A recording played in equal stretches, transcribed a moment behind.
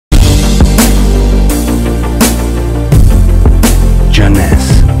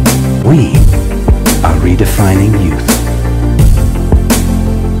redefining youth.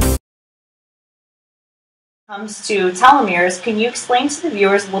 Comes to telomeres, can you explain to the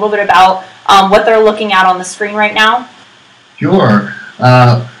viewers a little bit about what they're looking at on the screen right now? Sure.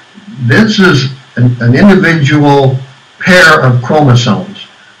 This is an individual pair of chromosomes.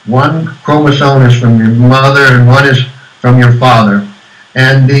 One chromosome is from your mother and one is from your father.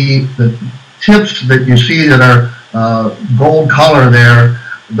 And the tips that you see that are gold color there,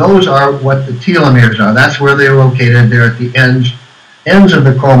 those are what the telomeres are. That's where they're located. They're at the ends of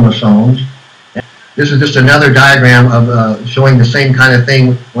the chromosomes. This is just another diagram of showing the same kind of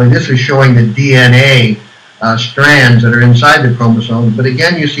thing, when this is showing the DNA strands that are inside the chromosomes. But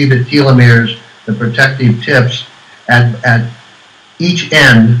again, you see the telomeres, the protective tips, at each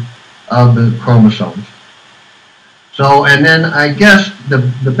end of the chromosomes. So, and then I guess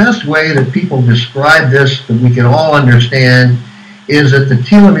the best way that people describe this that we can all understand is that the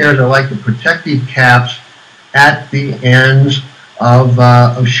telomeres are like the protective caps at the ends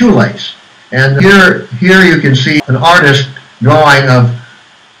of shoelace. And here you can see an artist drawing of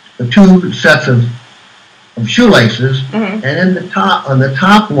the two sets of shoelaces, and in on the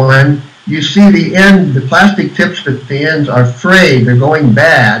top one, you see the end, the plastic tips at the ends are frayed, they're going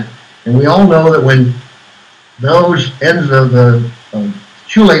bad, and we all know that when those ends of the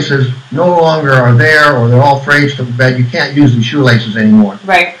shoelaces no longer are there, or they're all frayed so bad, you can't use the shoelaces anymore.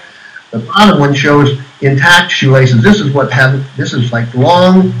 Right. The bottom one shows intact shoelaces. This is like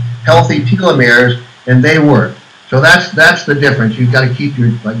long, healthy telomeres, and they work. So that's the difference. You've got to keep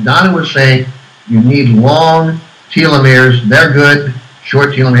your, like Donna was saying, you need long telomeres. They're good.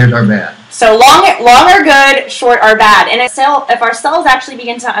 Short telomeres are bad. So long are good, short are bad. And if our cells actually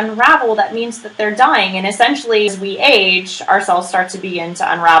begin to unravel, that means that they're dying. And essentially, as we age, our cells start to begin to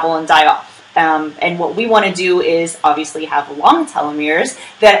unravel and die off. And what we want to do is obviously have long telomeres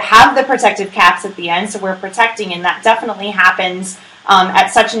that have the protective caps at the end, so we're protecting, and that definitely happens at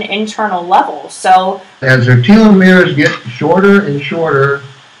such an internal level. So as their telomeres get shorter and shorter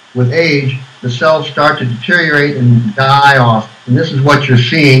with age, the cells start to deteriorate and die off. And this is what you're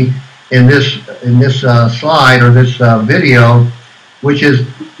seeing in this slide or this video, which is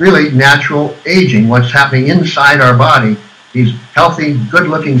really natural aging. What's happening inside our body? These healthy,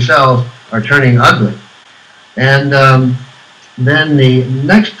 good-looking cells are turning ugly. And then the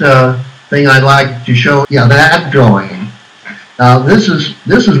next thing I'd like to show, that drawing. This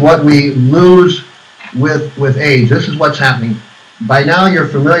is what we lose with age. This is what's happening. By now you're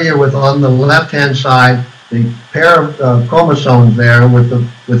familiar with, on the left-hand side, the pair of chromosomes there with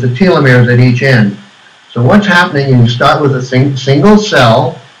the telomeres at each end. So what's happening, you start with a single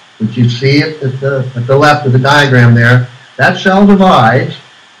cell, which you see at the left of the diagram there. That cell divides,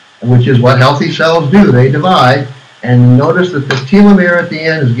 which is what healthy cells do. They divide, and notice that the telomere at the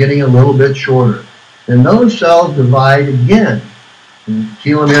end is getting a little bit shorter. Then those cells divide again. And the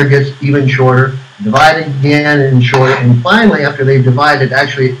telomere gets even shorter, divide again and shorter, and finally, after they've divided,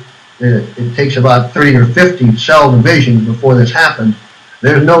 actually it takes about 30 or 50 cell divisions before this happens.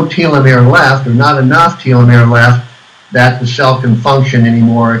 There's no telomere left, or not enough telomere left, that the cell can function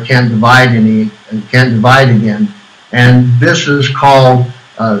anymore. It can't divide again. And this is called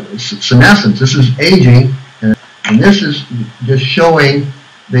senescence. This is aging, and this is just showing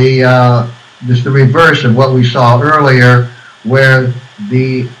just the reverse of what we saw earlier, where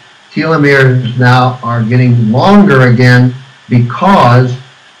the telomeres now are getting longer again because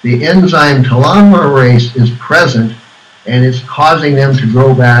the enzyme telomerase is present and it's causing them to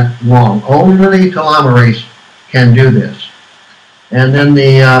grow back long. Only telomerase can do this. And then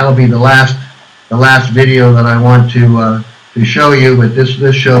that'll be the last video that I want to show you. But this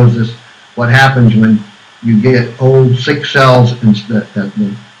shows us what happens when you get old, sick cells, and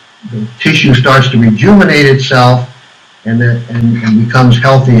the tissue starts to rejuvenate itself and becomes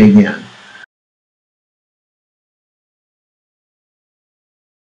healthy again.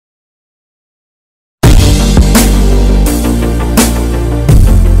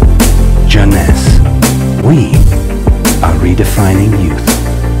 Jeunesse. We are redefining youth.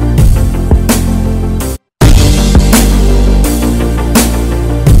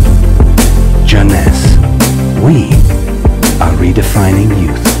 Jeunesse. We are redefining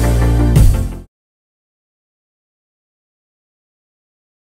youth.